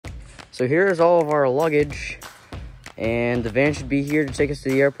So here's all of our luggage, and the van should be here to take us to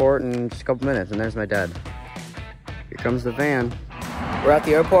the airport in just a couple minutes. And there's my dad. Here comes the van. We're at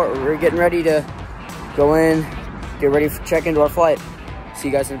the airport. We're getting ready to go in, get ready for check into our flight. See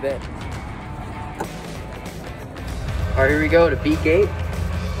you guys in a bit. All right, here we go to B gate.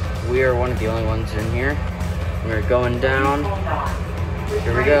 We are one of the only ones in here. We're going down.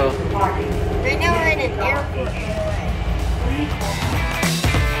 Here we go. Right now we're in an airport.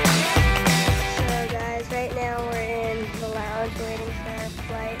 So guys, right now we're in the lounge waiting for our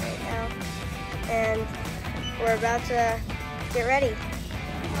flight right now. And we're about to get ready.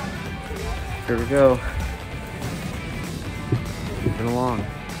 Here we go. Moving along.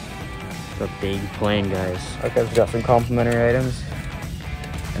 It's a big plane, guys. Okay, we got some complimentary items.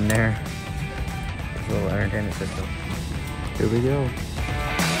 And there's a little entertainment system. Here we go.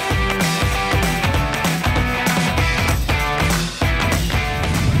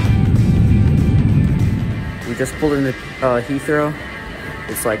 We just pulled into Heathrow.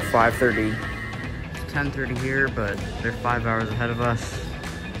 It's like 5:30. It's 10:30 here, but they're 5 hours ahead of us.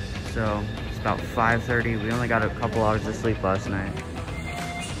 So it's about 5:30. We only got a couple hours of sleep last night.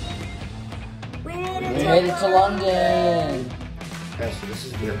 We We made it to London! Guys, so this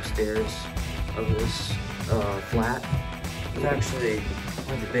is the upstairs of this flat. It's actually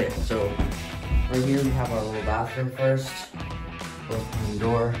quite a bit. So right here we have our little bathroom first. Open the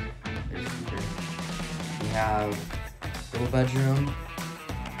door. We have a little bedroom.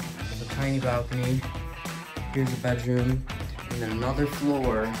 There's a tiny balcony. Here's a bedroom. And then another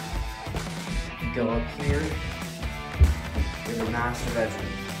floor. You go up here. There's a master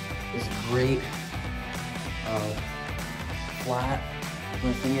bedroom. This great flat.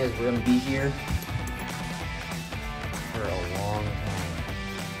 And the thing is, we're gonna be here for a long time.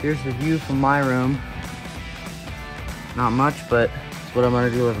 Here's the view from my room. Not much, but it's what I'm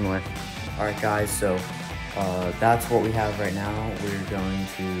gonna be living with. All right, guys, so that's what we have right now. We're going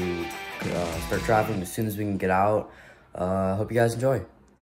to start traveling as soon as we can get out. Hope you guys enjoy.